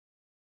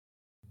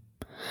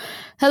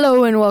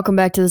Hello and welcome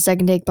back to the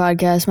Second Take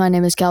Podcast. My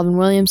name is Calvin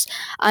Williams.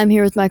 I'm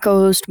here with my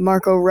co-host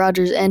Marco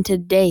Rogers, and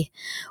today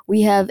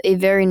we have a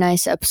very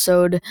nice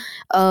episode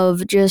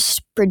of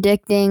just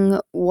predicting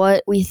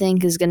what we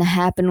think is going to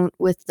happen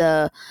with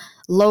the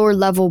lower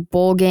level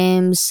bowl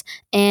games,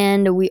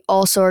 and we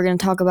also are going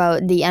to talk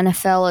about the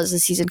NFL as the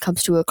season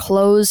comes to a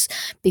close,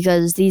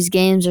 because these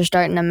games are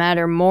starting to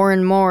matter more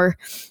and more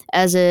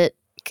as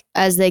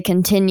they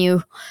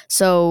continue.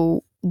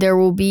 So there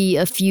will be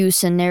a few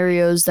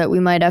scenarios that we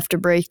might have to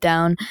break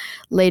down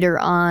later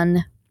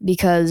on,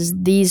 because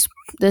this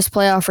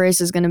playoff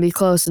race is going to be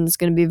close, and it's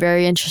going to be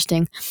very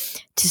interesting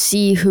to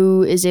see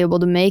who is able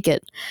to make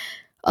it.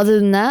 Other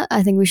than that,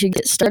 I think we should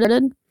get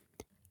started.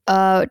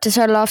 To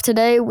start it off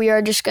today, we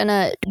are just going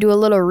to do a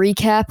little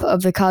recap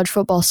of the college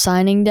football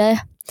signing day.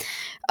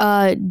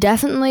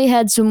 Definitely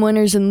had some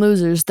winners and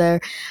losers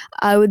there.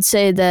 I would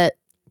say that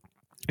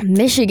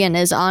Michigan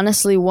is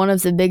honestly one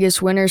of the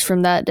biggest winners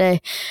from that day.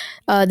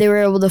 They were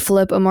able to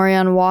flip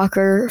Amarion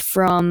Walker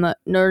from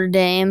Notre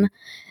Dame.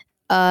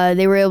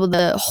 They were able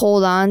to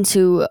hold on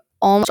to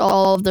almost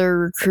all of their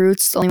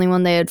recruits. The only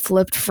one they had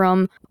flipped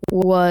from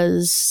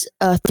was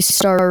a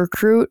 3-star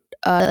recruit.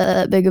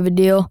 That big of a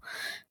deal.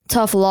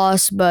 Tough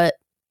loss, but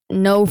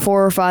no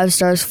 4 or 5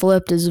 stars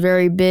flipped is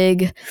very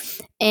big.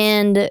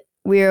 And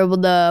we were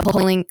able to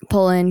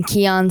pull in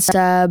Keon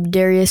Stab,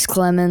 Darius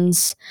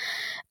Clemens,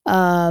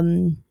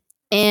 and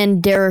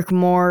Derek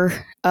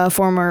Moore, a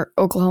former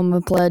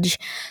Oklahoma pledge.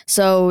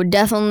 So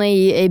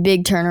definitely a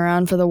big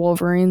turnaround for the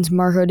Wolverines.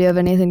 Marco, do you have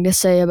anything to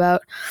say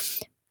about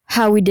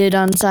how we did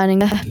on signing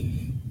day?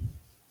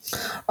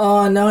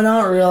 No,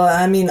 not really.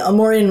 I mean,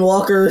 Amarion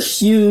Walker,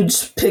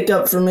 huge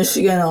pickup for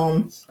Michigan,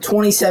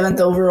 27th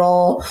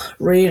overall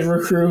rated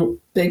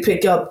recruit, big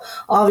pickup.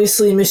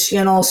 Obviously,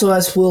 Michigan also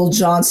has Will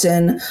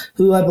Johnson,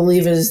 who I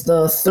believe is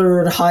the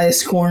 3rd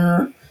highest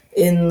corner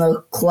in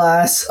the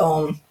class.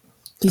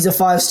 He's a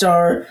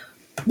 5-star.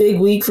 Big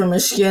week for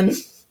Michigan.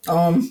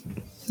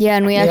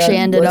 And we actually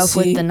ended up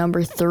with the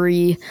number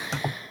 3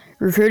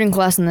 recruiting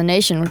class in the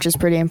nation, which is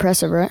pretty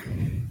impressive, right?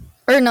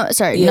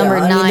 Number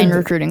 9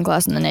 recruiting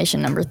class in the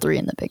nation, number 3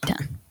 in the Big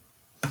Ten.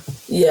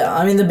 Yeah,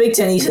 I mean, the Big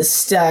Ten East is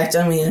stacked.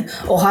 I mean,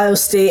 Ohio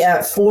State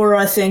at 4,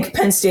 I think,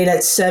 Penn State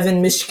at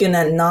 7, Michigan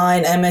at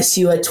 9,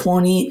 MSU at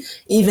 20.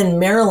 Even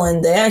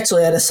Maryland, they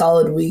actually had a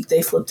solid week.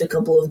 They flipped a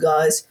couple of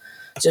guys.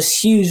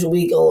 Just huge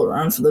week all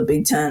around for the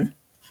Big Ten.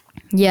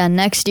 Yeah,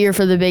 next year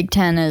for the Big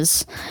Ten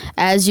is,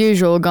 as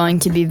usual, going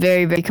to be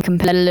very, very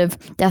competitive.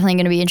 Definitely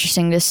going to be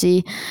interesting to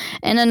see.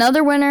 And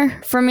another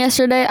winner from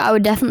yesterday, I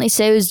would definitely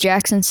say, was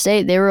Jackson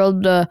State. They were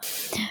able to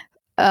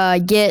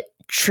get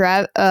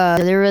Travis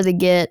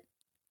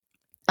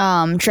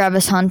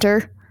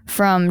Hunter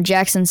from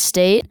Jackson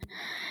State,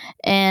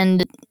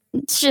 and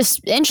it's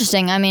just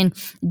interesting. I mean,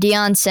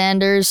 Deion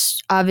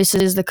Sanders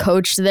obviously is the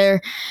coach there,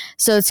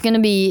 so it's going to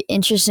be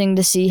interesting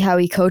to see how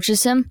he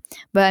coaches him.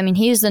 But, I mean,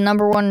 he's the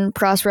number 1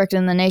 prospect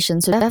in the nation,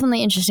 so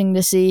definitely interesting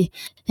to see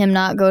him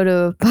not go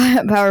to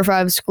a Power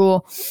 5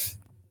 school.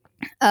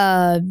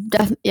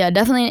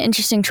 Definitely an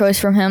interesting choice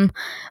from him,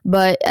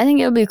 but I think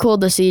it'll be cool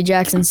to see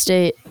Jackson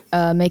State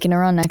making a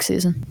run next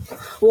season.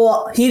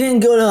 Well, he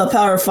didn't go to a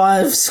Power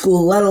 5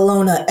 school, let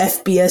alone a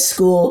FBS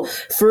school.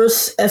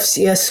 First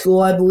FCS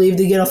school, I believe,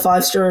 to get a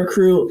 5-star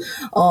recruit.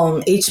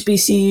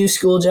 HBCU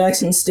school,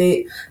 Jackson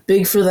State,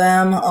 big for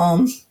them.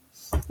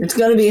 It's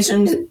gonna be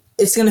interesting.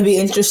 It's gonna be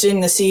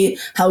interesting to see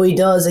how he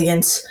does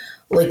against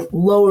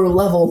lower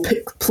level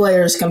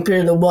players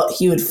compared to what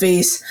he would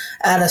face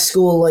at a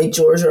school like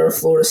Georgia or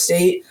Florida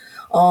State.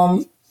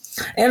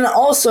 And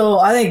also,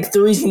 I think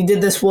the reason he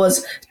did this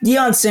was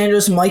Deion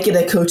Sanders might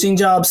get a coaching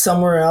job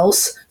somewhere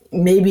else,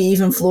 maybe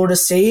even Florida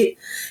State.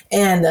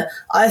 And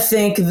I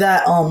think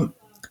that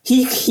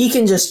he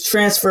can just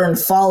transfer and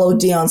follow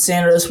Deion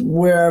Sanders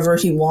wherever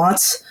he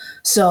wants.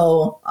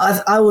 So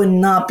I would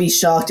not be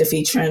shocked if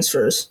he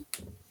transfers.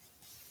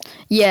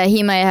 Yeah,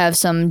 he might have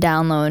some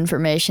down low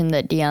information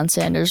that Deion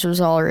Sanders was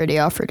already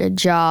offered a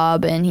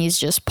job, and he's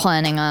just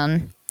planning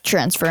on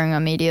transferring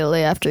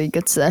immediately after he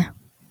gets there.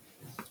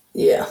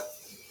 Yeah.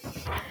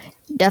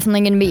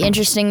 Definitely going to be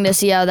interesting to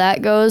see how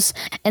that goes.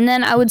 And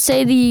then I would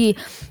say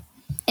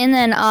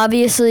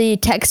obviously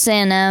Texas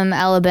A&M,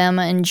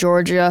 Alabama, and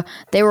Georgia,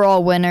 they were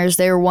all winners.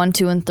 They were 1,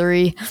 2, and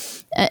 3.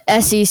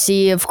 SEC,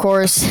 of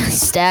course,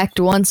 stacked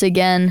once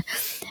again.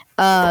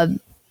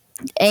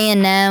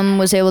 A&M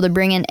was able to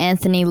bring in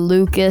Anthony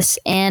Lucas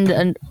and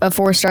a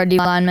 4-star D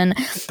lineman,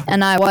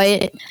 and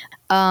White.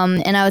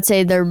 And I would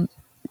say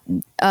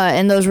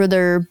and those were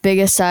their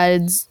biggest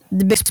sides,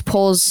 the biggest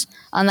pulls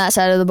on that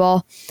side of the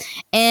ball.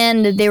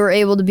 And they were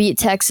able to beat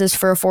Texas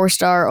for a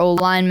 4-star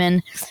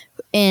O-lineman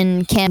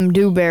in Cam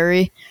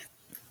Dewberry.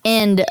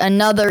 And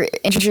another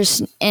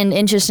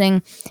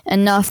interesting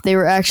enough, they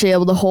were actually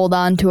able to hold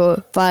on to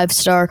a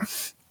 5-star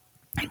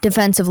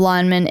defensive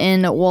lineman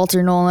in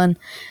Walter Nolan.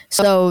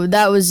 So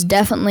that was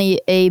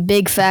definitely a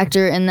big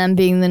factor in them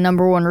being the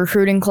number 1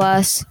 recruiting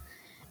class.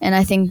 And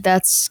I think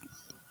that's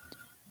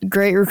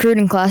great.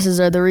 Recruiting classes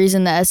are the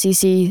reason the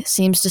SEC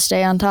seems to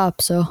stay on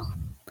top. So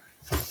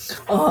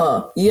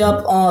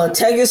Yep.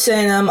 Texas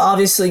A&M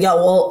obviously got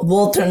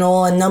Walter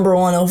Nolan,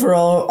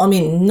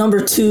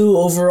 number 2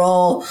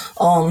 overall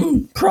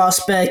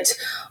prospect.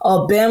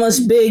 Bama's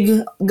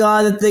big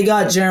guy that they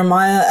got,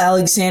 Jeremiah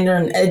Alexander,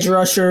 an edge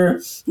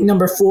rusher,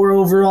 number 4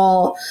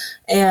 overall.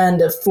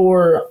 And that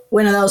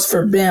was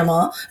for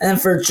Bama. And then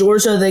for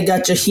Georgia, they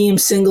got Jaheim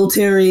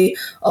Singletary,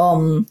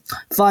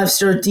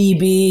 5-star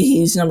DB.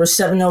 He's number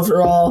 7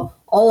 overall.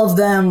 All of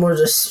them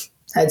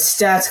had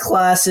stats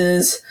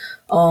classes.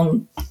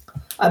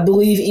 I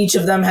believe each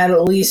of them had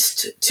at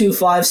least 2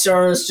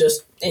 5-stars.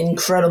 Just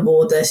incredible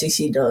what the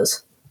SEC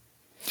does.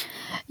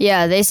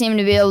 Yeah, they seem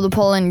to be able to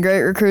pull in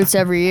great recruits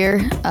every year.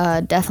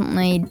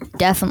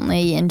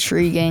 Definitely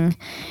intriguing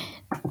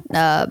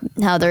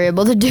how they're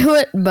able to do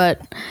it,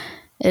 but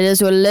it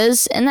is what it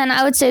is. And then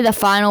I would say the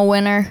final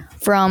winner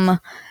from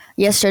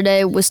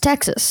yesterday was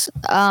Texas.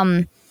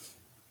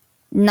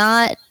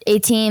 Not a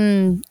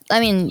team.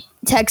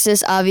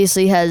 Texas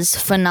obviously has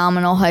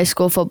phenomenal high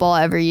school football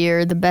every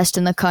year, the best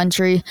in the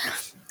country.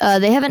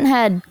 They haven't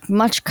had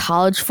much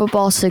college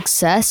football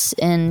success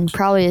in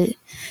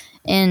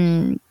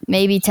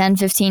maybe 10,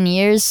 15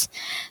 years.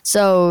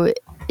 So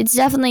it's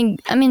definitely,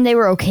 they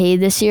were okay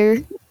this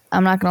year.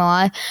 I'm not going to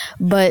lie,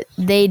 but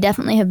they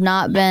definitely have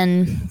not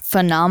been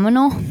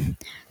phenomenal.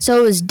 So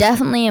it was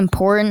definitely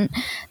important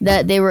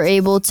that they were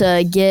able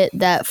to get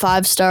that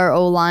 5-star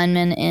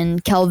O-lineman in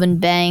Kelvin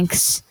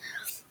Banks.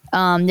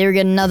 They were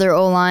getting another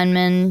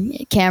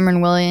O-lineman,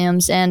 Cameron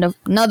Williams, and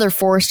another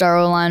 4-star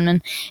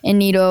O-lineman,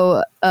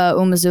 Inito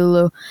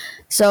Umazulu.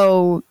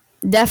 So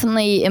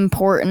definitely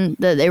important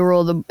that they were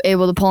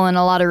able to pull in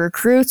a lot of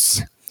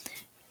recruits.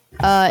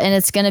 And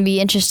it's going to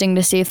be interesting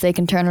to see if they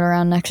can turn it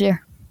around next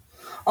year.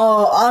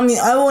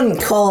 I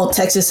wouldn't call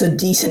Texas a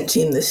decent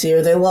team this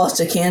year. They lost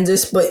to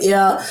Kansas, but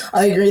yeah,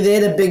 I agree. They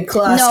had a big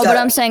class. No, but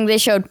I'm saying they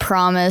showed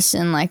promise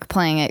in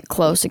playing it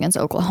close against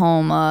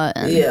Oklahoma.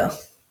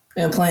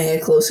 And playing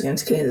it close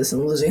against Kansas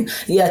and losing.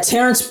 Yeah,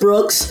 Terrence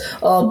Brooks,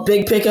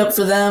 big pickup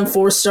for them,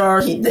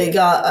 4-star. They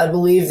got, I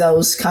believe that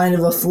was kind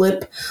of a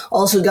flip.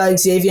 Also got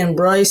Xavier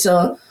Bryce.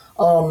 I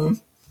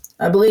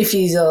believe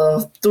he's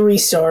a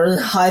 3-star,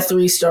 high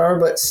 3-star,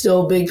 but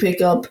still big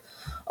pickup.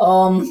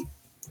 And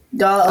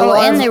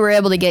they were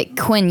able to get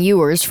Quinn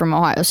Ewers from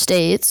Ohio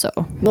State. So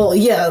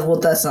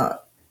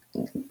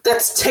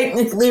that's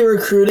technically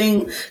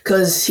recruiting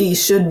because he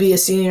should be a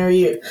senior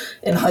year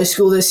in high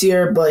school this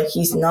year, but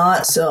he's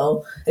not,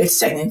 so it's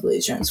technically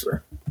a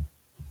transfer.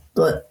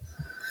 But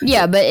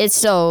yeah, but it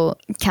still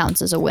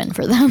counts as a win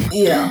for them.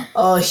 Yeah,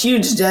 a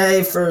huge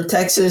day for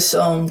Texas.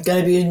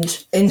 Gonna be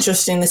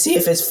interesting to see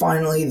if it's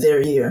finally their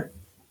year.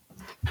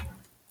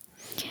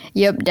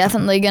 Yep,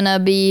 definitely gonna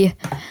be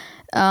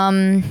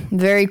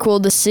very cool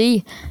to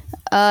see.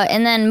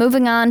 And then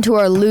moving on to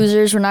our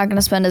losers, we're not going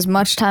to spend as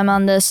much time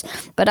on this,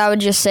 but I would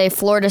just say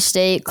Florida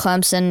State,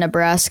 Clemson,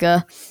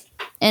 Nebraska.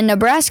 And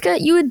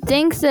Nebraska, you would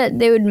think that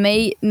they would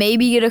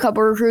maybe get a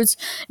couple recruits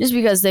just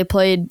because they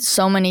played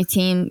so many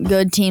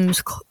good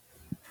teams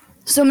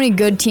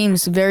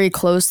very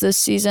close this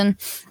season.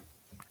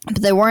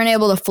 But they weren't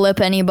able to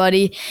flip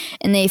anybody,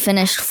 and they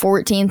finished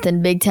 14th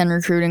in Big Ten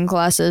recruiting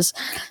classes.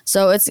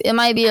 So it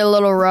might be a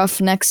little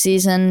rough next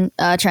season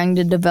trying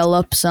to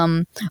develop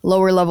some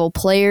lower-level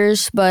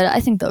players, but I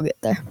think they'll get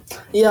there.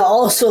 Yeah,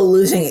 also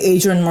losing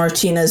Adrian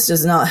Martinez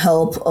does not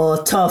help.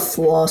 A tough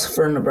loss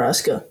for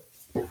Nebraska.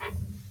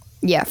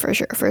 Yeah, for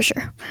sure.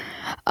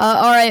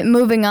 All right,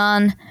 moving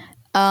on.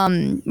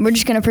 We're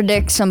just going to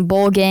predict some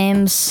bowl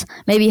games,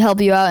 maybe help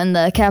you out in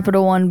the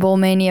Capital One Bowl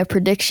Mania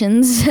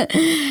predictions.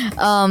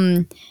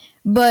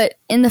 But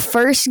in the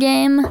first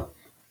game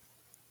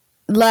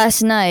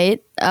last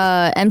night,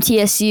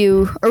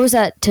 MTSU, or was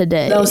that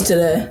today? That was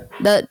today.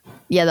 That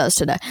was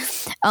today.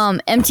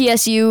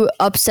 MTSU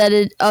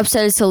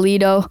upsetted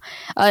Toledo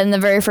in the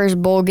very first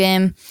bowl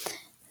game.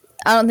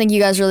 I don't think you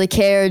guys really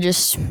care,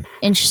 just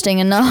interesting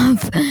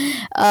enough.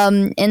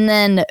 And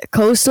then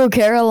Coastal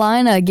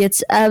Carolina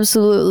gets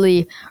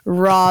absolutely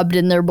robbed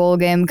in their bowl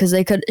game because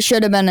they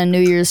should have been a New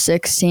Year's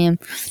Six team,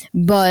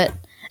 but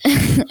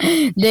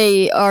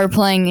they are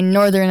playing in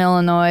Northern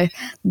Illinois.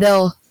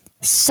 They'll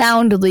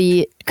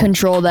soundly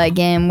control that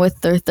game with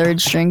their third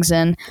strings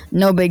in.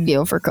 No big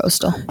deal for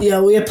Coastal.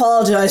 Yeah, we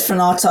apologize for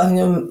not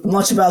talking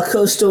much about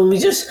Coastal.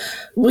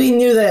 We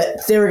knew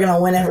that they were going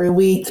to win every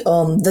week.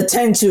 The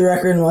 10-2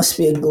 record must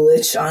be a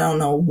glitch. I don't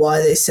know why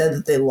they said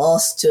that they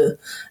lost to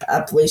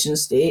Appalachian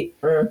State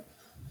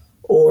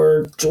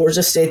or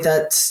Georgia State.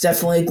 That's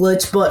definitely a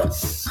glitch, but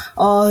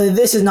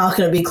this is not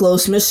going to be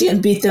close.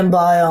 Michigan beat them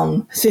by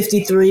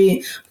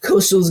 53.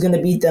 Coastal is going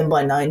to beat them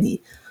by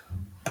 90.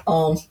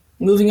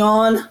 Moving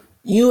on,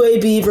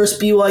 UAB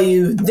versus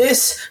BYU.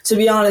 This, to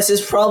be honest,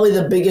 is probably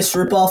the biggest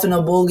ripoff in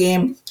a bowl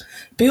game.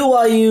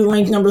 BYU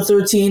ranked number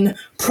 13,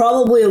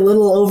 probably a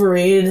little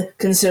overrated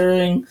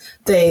considering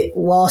they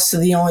lost to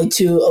the only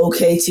 2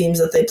 okay teams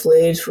that they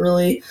played,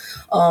 really.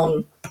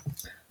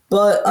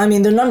 But,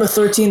 they're number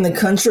 13 in the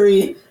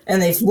country,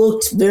 and they've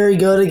looked very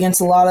good against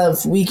a lot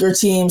of weaker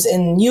teams,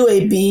 and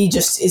UAB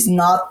just is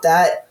not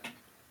that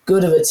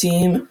good of a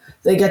team.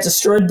 They got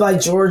destroyed by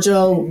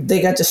Georgia.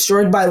 They got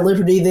destroyed by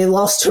Liberty. They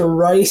lost to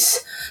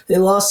Rice. They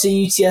lost to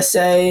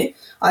UTSA.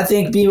 I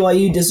think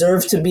BYU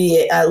deserved to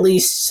be at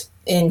least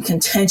in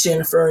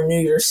contention for a New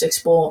Year's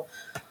Six Bowl.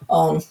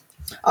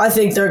 I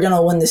think they're going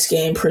to win this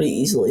game pretty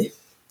easily.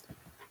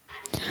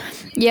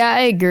 Yeah,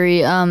 I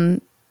agree.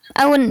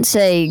 I wouldn't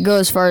say go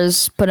as far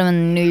as put them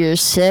in New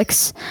Year's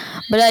Six,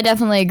 but I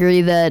definitely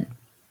agree that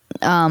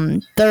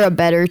they're a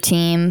better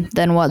team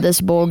than what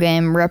this bowl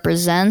game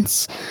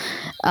represents.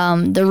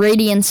 The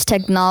Radiance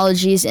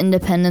Technologies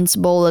Independence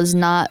Bowl is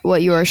not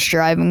what you are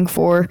striving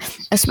for,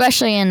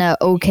 especially in an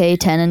okay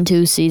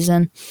 10-2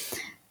 season.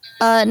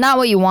 Not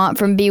what you want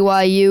from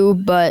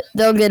BYU, but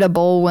they'll get a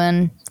bowl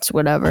win. It's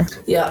whatever.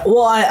 Yeah,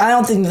 well, I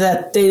don't think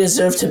that they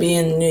deserve to be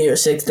in New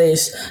Year's Six. They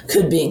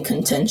could be in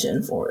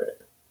contention for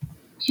it.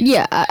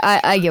 Yeah,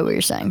 I get what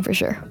you're saying for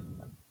sure.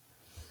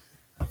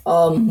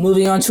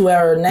 Moving on to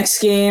our next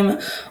game,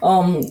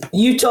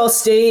 Utah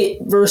State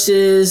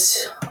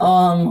versus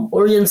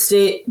Oregon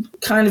State.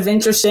 Kind of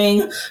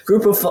interesting.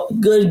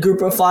 Good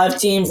group of 5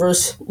 team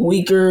versus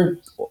weaker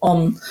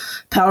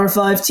Power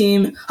 5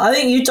 team. I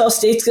think Utah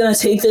State's gonna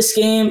take this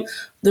game.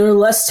 They're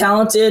less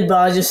talented, but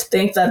I just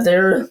think that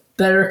they're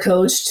better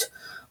coached.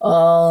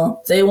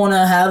 They want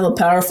to have a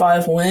Power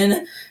 5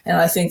 win, and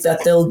I think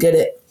that they'll get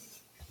it.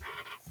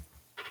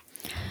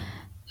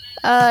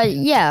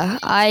 Yeah,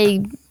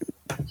 I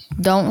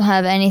don't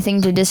have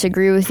anything to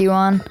disagree with you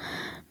on.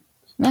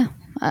 Yeah.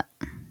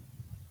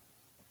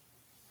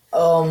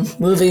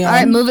 Moving on. All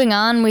right, moving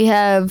on. We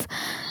have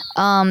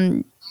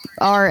our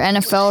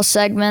NFL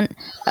segment.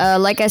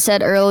 Like I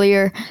said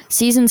earlier,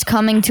 season's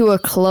coming to a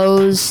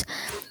close.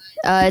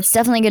 It's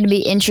definitely going to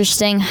be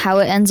interesting how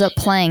it ends up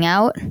playing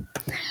out.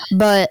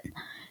 But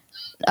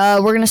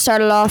we're going to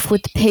start it off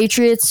with the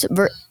Patriots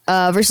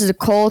versus the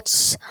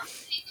Colts.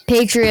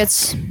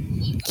 Patriots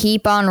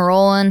keep on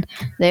rolling.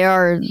 They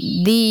are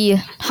the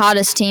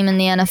hottest team in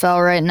the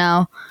NFL right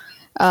now,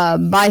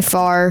 by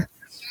far.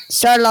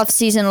 Started off the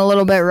season a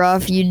little bit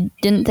rough. You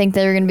didn't think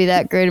they were going to be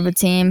that great of a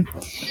team.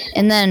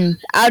 And then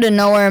out of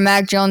nowhere,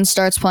 Mac Jones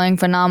starts playing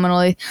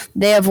phenomenally.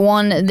 They have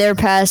won their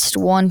past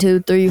 1, 2,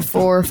 3,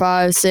 4,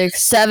 5,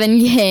 6, 7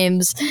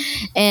 games,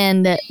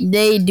 and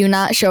they do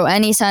not show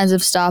any signs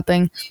of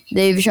stopping.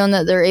 They've shown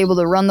that they're able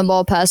to run the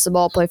ball, pass the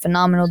ball, play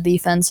phenomenal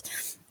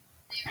defense.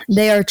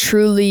 They are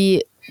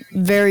truly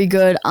very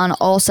good on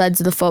all sides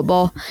of the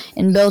football,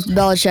 and Bill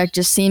Belichick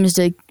just seems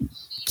to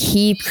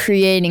keep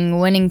creating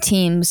winning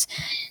teams,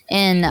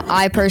 and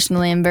I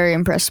personally am very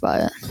impressed by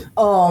it.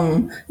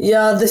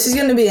 Yeah, this is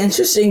going to be an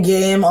interesting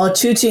game.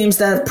 2 teams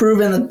that have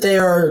proven that they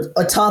are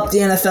atop the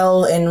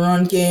NFL in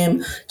run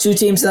game. 2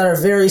 teams that are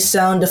very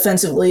sound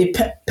defensively,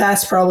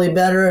 pass probably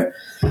better.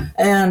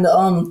 And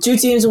 2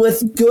 teams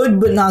with good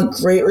but not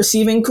great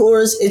receiving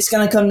cores. It's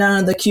going to come down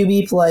to the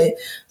QB play.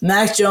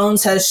 Mac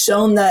Jones has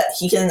shown that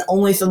he can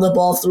only throw the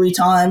ball 3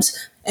 times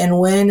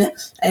and win,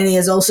 and he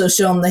has also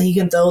shown that he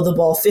can throw the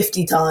ball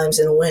 50 times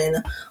and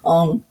win.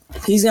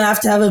 He's going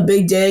to have a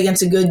big day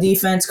against a good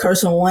defense.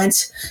 Carson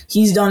Wentz,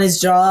 he's done his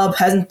job,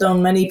 hasn't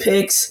thrown many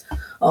picks.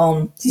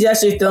 He's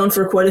actually thrown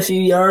for quite a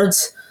few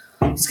yards.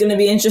 It's going to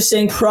be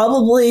interesting.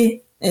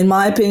 Probably, in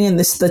my opinion,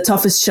 this is the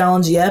toughest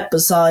challenge yet,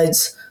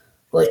 besides,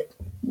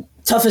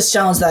 toughest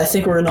challenge that I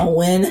think we're going to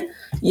win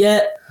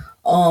yet.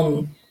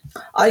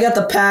 I got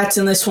the Pats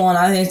in this one.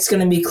 I think it's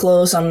going to be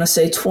close. I'm going to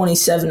say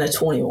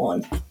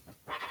 27-21.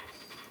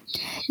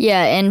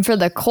 Yeah, and for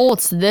the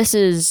Colts, this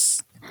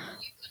is,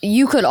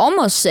 you could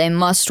almost say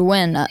must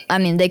win. I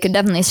mean, they could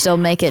definitely still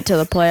make it to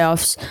the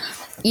playoffs,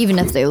 even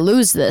if they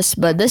lose this.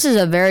 But this is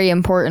a very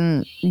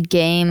important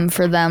game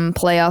for them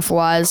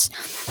playoff-wise.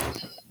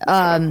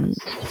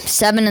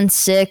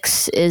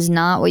 7-6 is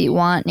not what you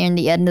want near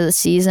the end of the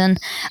season,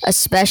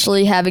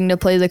 especially having to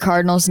play the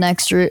Cardinals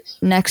next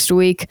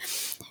week.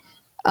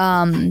 They're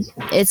gonna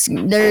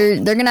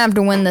have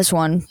to win this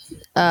one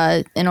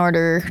in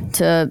order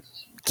to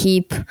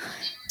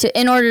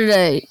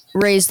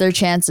raise their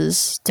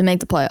chances to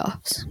make the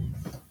playoffs.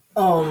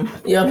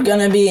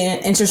 Gonna be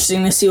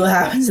interesting to see what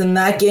happens in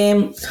that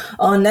game.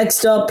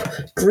 Next up,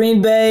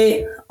 Green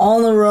Bay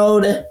on the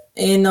road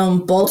in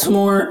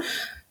Baltimore.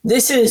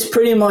 This is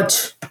pretty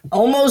much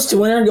almost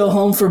win or go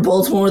home for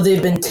Baltimore.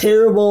 They've been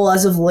terrible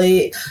as of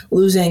late,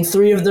 losing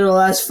 3 of their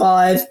last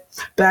 5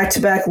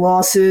 back-to-back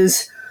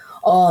losses.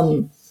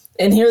 And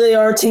here they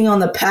are taking on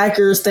the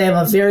Packers. They have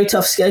a very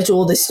tough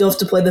schedule. They still have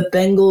to play the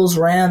Bengals,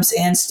 Rams,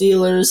 and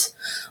Steelers.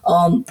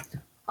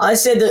 I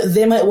said that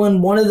they might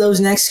win one of those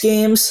next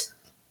games,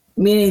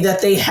 meaning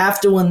that they have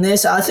to win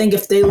this. I think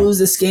if they lose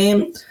this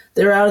game,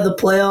 they're out of the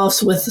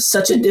playoffs with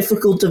such a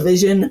difficult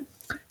division.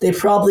 They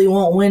probably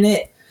won't win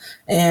it.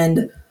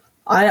 And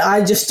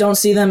I just don't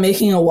see them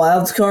making a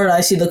wild card.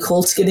 I see the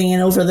Colts getting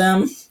in over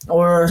them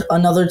or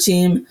another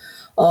team.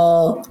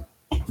 I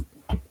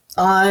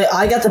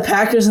got the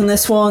Packers in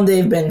this one.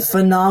 They've been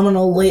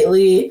phenomenal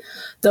lately.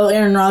 Though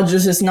Aaron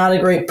Rodgers is not a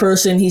great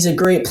person, he's a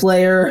great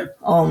player.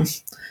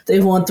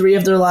 They've won 3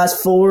 of their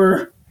last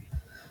 4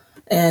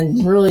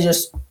 and really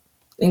just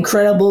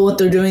incredible what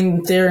they're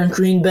doing there in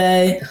Green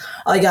Bay.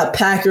 I got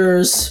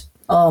Packers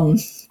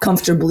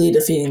comfortably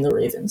defeating the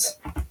Ravens.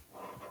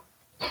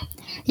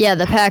 Yeah,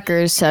 the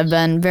Packers have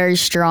been very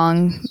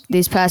strong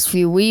these past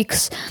few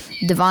weeks.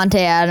 Devontae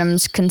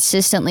Adams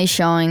consistently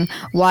showing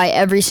why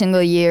every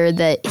single year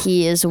that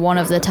he is one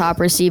of the top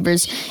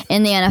receivers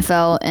in the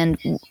NFL. And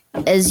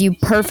as you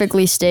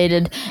perfectly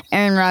stated,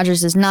 Aaron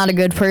Rodgers is not a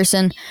good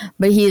person,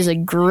 but he is a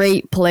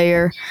great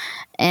player.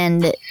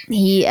 And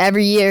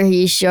every year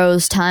he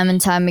shows time and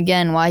time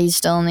again why he's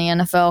still in the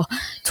NFL.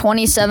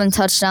 27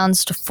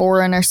 touchdowns to 4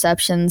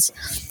 interceptions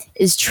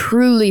is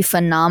truly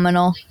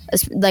phenomenal.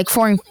 Like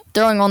throwing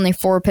only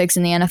 4 picks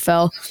in the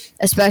NFL,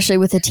 especially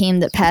with a team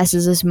that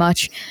passes as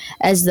much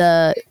as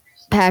the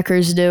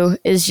Packers do,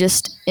 is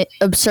just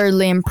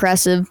absurdly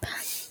impressive.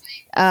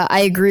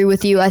 I agree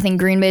with you. I think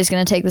Green Bay is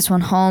going to take this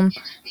one home,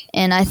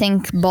 and I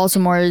think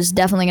Baltimore is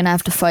definitely going to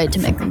have to fight to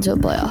make it into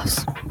the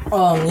playoffs.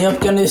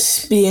 Going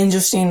to be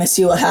interesting to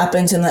see what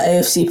happens in the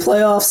AFC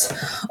playoffs.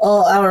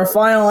 Our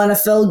final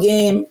NFL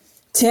game,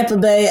 Tampa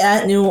Bay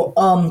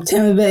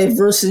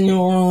versus New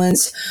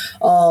Orleans.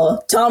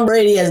 Tom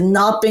Brady has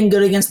not been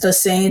good against the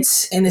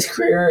Saints in his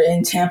career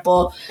in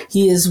Tampa.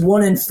 He is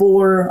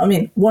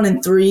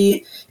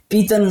 1-3.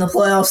 Beat them in the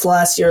playoffs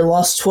last year.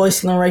 Lost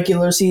twice in the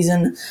regular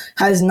season.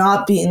 Has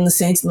not beaten the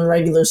Saints in the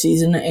regular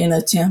season in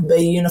a Tampa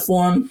Bay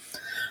uniform.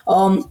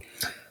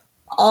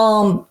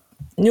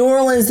 New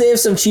Orleans, they have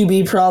some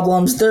QB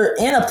problems. They're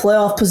in a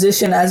playoff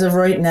position as of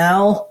right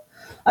now,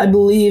 I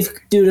believe,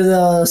 due to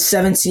the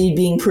 7th seed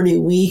being pretty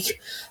weak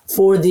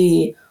for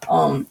the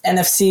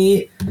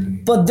NFC.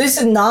 But this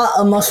is not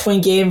a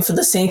must-win game for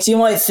the Saints. You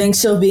might think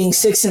so, being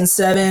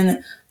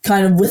 6-7,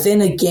 kind of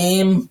within a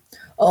game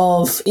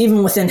of,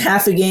 even within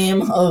half a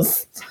game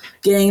of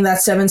getting that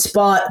 7th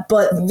spot.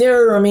 But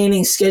their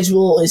remaining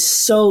schedule is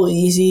so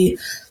easy.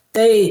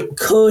 They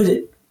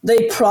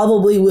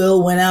probably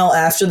will win out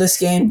after this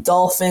game.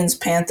 Dolphins,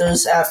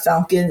 Panthers, at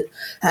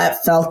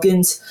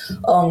Falcons.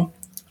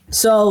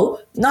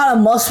 So, not a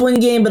must-win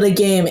game, but a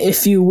game.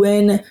 If you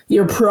win,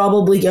 you're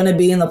probably going to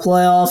be in the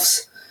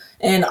playoffs.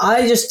 And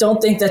I just don't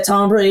think that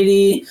Tom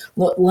Brady,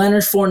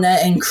 Leonard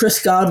Fournette, and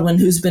Chris Godwin,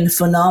 who's been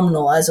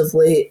phenomenal as of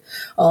late,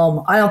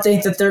 I don't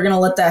think that they're going to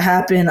let that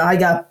happen. I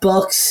got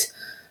Bucks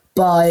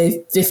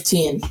by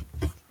 15.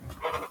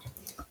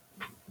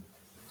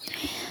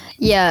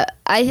 Yeah,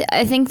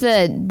 I think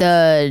that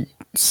the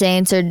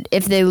Saints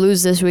if they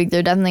lose this week,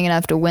 they're definitely going to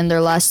have to win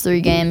their last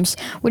 3 games,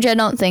 which I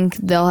don't think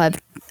they'll have.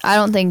 I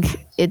don't think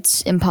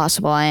it's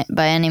impossible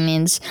by any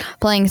means,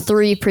 playing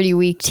 3 pretty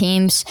weak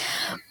teams.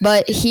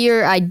 But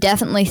here, I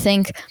definitely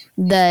think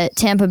that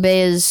Tampa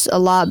Bay is a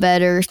lot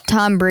better.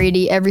 Tom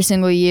Brady, every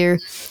single year,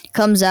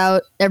 comes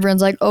out.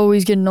 Everyone's like, oh,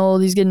 he's getting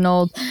old. He's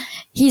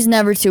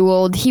never too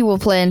old. He will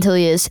play until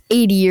he is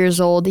 80 years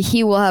old.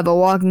 He will have a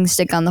walking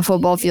stick on the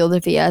football field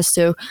if he has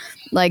to.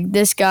 Like,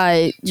 this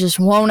guy just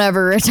won't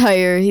ever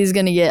retire. He's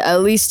going to get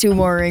at least 2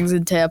 more rings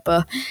in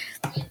Tampa.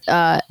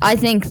 I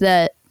think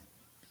that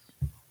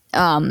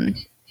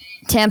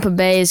Tampa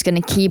Bay is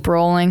going to keep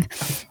rolling,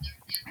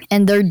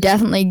 and they're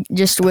definitely,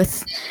 just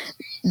with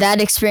that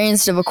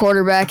experience of a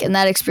quarterback and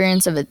that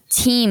experience of a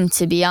team,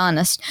 to be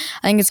honest,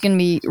 I think it's going to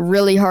be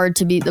really hard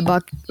to beat the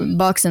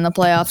Bucs in the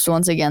playoffs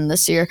once again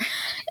this year.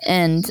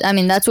 And, I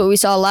mean, that's what we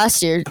saw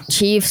last year.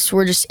 Chiefs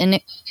were just in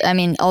it. I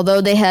mean,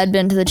 although they had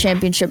been to the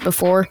championship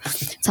before,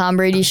 Tom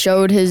Brady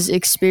showed his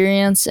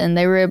experience, and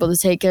they were able to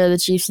take care of the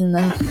Chiefs in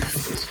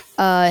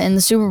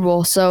the Super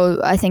Bowl. So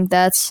I think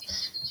it's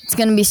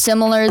going to be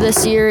similar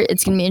this year.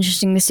 It's going to be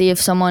interesting to see if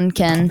someone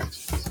can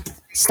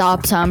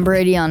stop Tom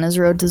Brady on his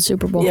road to the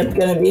Super Bowl. Yep,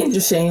 going to be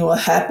interesting what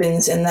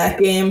happens in that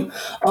game.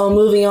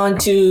 Moving on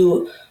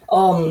to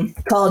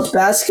college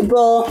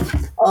basketball.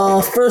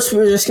 First,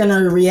 we're just going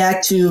to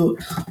react to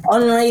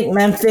unranked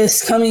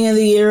Memphis coming in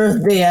the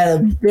year. They had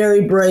a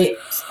very bright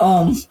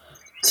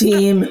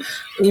team.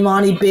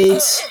 Imani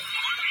Bates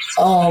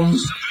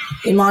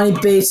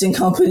and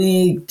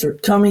company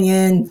coming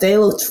in. They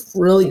looked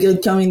really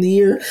good coming the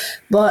year,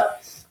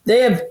 but they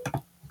have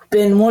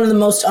been one of the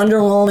most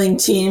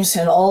underwhelming teams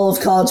in all of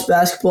college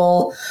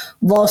basketball.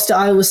 Lost to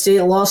Iowa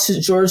State, lost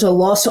to Georgia,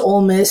 lost to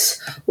Ole Miss,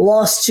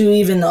 lost to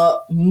even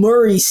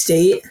Murray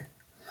State.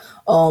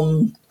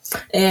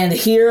 And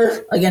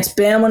here against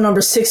Bama,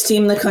 number 6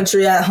 team in the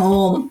country at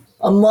home,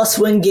 a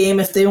must-win game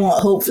if they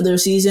want hope for their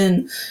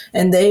season,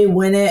 and they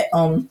win it.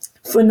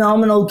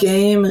 Phenomenal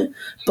game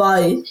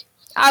by.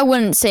 I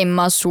wouldn't say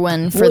must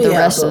win for the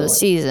rest of the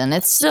season.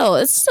 It's still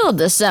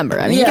December.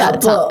 I mean, you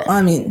got time.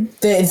 I mean,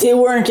 they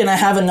weren't gonna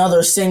have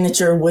another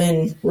signature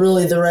win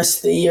really the rest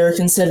of the year,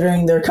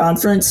 considering their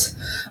conference.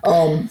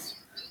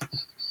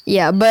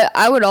 Yeah, but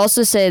I would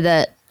also say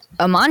that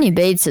Imani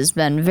Bates has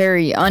been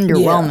very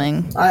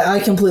underwhelming. Yeah, I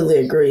completely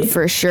agree.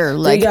 For sure.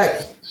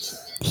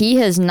 he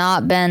has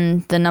not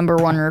been the number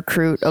one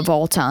recruit of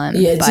all time.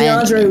 Yeah, by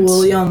any DeAndre means.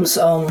 Williams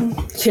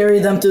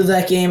carried them through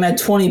that game at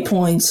 20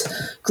 points.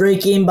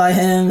 Great game by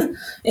him.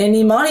 And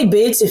Imani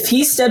Bates, if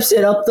he steps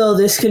it up, though,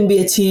 this could be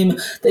a team.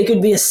 They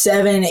could be a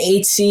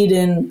 7-8 seed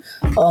in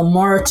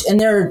March. And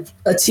they're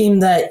a team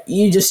that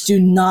you just do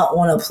not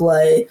want to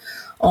play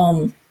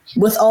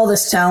with all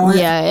this talent.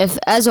 Yeah, if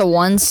as a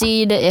 1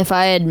 seed, if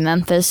I had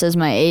Memphis as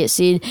my 8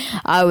 seed,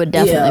 I would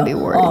definitely be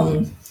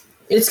worried.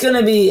 It's going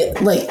to be,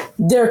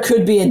 there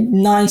could be a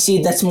 9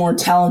 seed that's more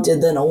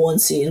talented than a 1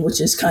 seed, which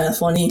is kind of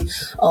funny.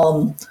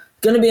 Going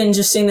to be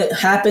interesting that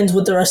happens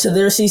with the rest of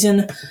their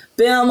season.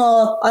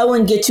 Bama, I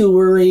wouldn't get too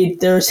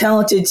worried. They're a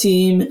talented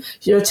team.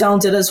 You're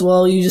talented as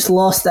well. You just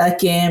lost that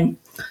game.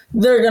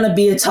 They're going to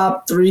be a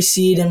top 3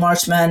 seed in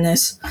March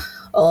Madness.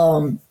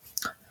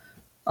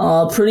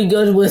 Pretty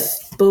good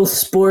with both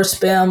sports,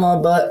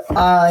 Bama, but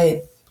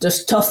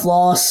just tough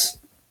loss.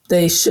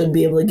 They should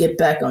be able to get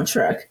back on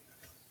track.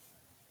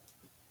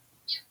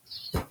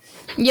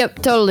 Yep,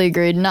 totally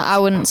agreed. No, I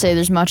wouldn't say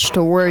there's much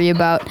to worry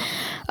about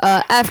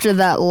after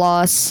that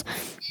loss.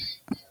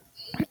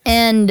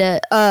 And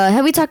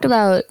have we talked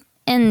about?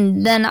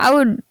 And then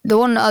the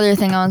one other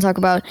thing I want to talk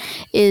about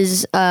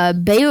is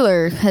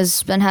Baylor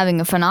has been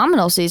having a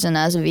phenomenal season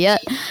as of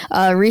yet.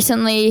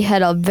 Recently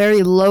had a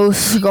very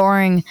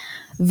low-scoring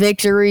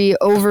victory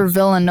over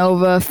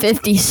Villanova,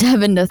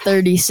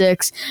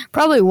 57-36.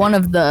 Probably one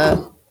of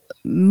the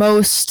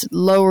most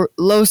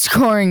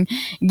low-scoring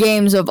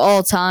games of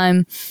all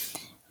time.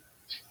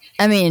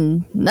 I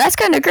mean, that's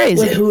kind of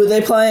crazy. Wait, who are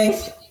they playing?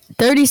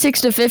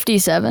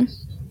 36-57.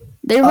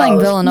 They were playing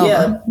Villanova.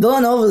 Yeah,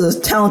 Villanova is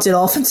a talented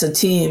offensive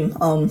team.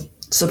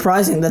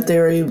 Surprising that they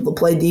were able to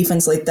play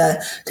defense like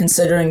that,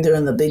 considering they're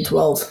in the Big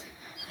 12.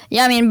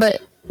 Yeah, I mean, but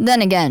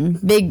then again,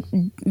 big.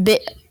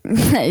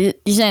 You're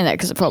saying that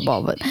because of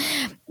football, but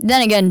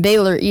then again,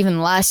 Baylor,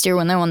 even last year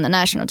when they won the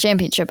national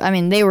championship, I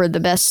mean, they were the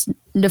best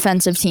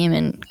defensive team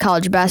in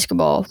college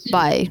basketball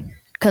by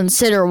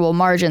considerable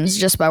margins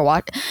just by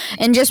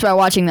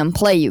watching them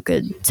play. You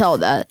could tell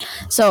that.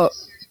 So,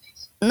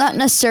 not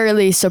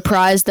necessarily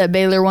surprised that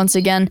Baylor once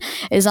again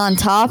is on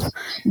top,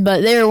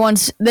 but they're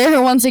once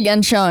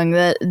again showing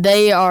that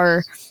they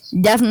are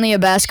definitely a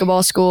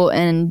basketball school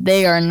and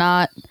they are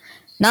not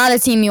a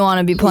team you want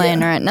to be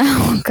playing right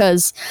now,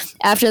 because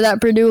after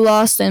that Purdue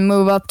loss, they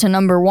move up to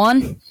number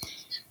 1,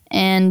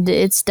 and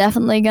it's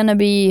definitely going to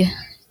be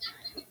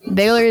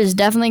Baylor is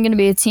definitely going to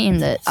be a team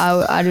that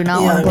I do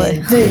not want to play.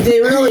 They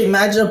really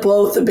match up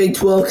well with the Big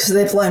 12 because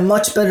they play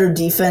much better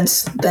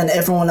defense than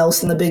everyone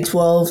else in the Big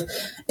 12,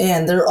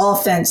 and their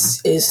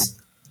offense is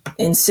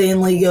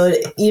insanely good,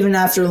 even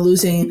after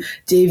losing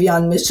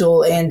Davion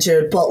Mitchell and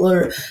Jared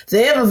Butler.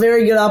 They have a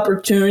very good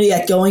opportunity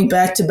at going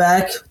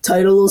back-to-back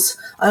titles.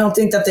 I don't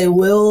think that they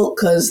will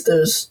because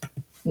there's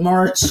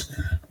March,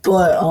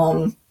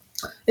 but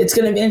it's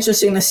going to be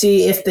interesting to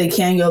see if they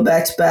can go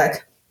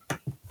back-to-back.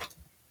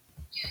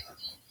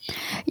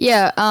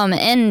 Yeah,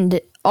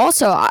 and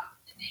also,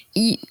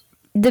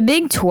 the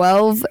Big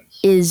 12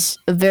 is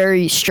a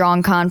very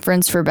strong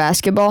conference for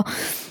basketball,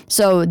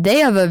 so they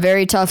have a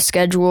very tough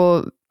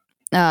schedule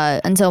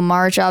until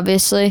March,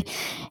 obviously,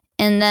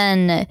 and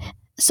then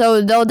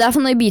so they'll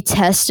definitely be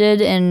tested,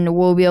 and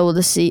we'll be able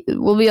to see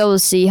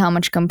how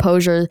much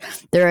composure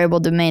they're able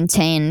to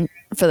maintain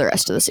for the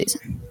rest of the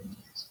season.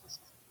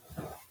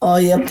 Oh,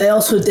 yep. They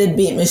also did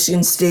beat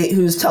Michigan State,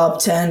 who's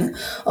top 10.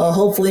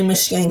 Hopefully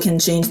Michigan can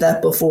change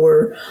that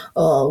before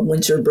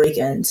winter break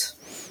ends.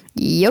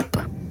 Yep.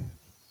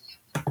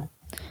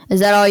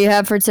 Is that all you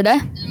have for today?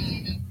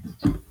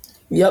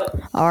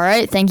 Yep. All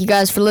right. Thank you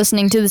guys for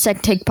listening to the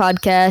Second Take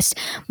Podcast.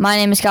 My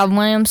name is Calvin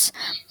Williams.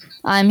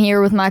 I'm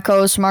here with my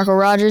co-host Marco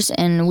Rogers,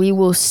 and we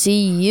will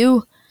see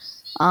you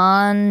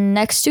on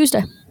next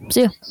Tuesday.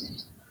 See you.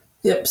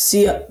 Yep.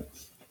 See ya.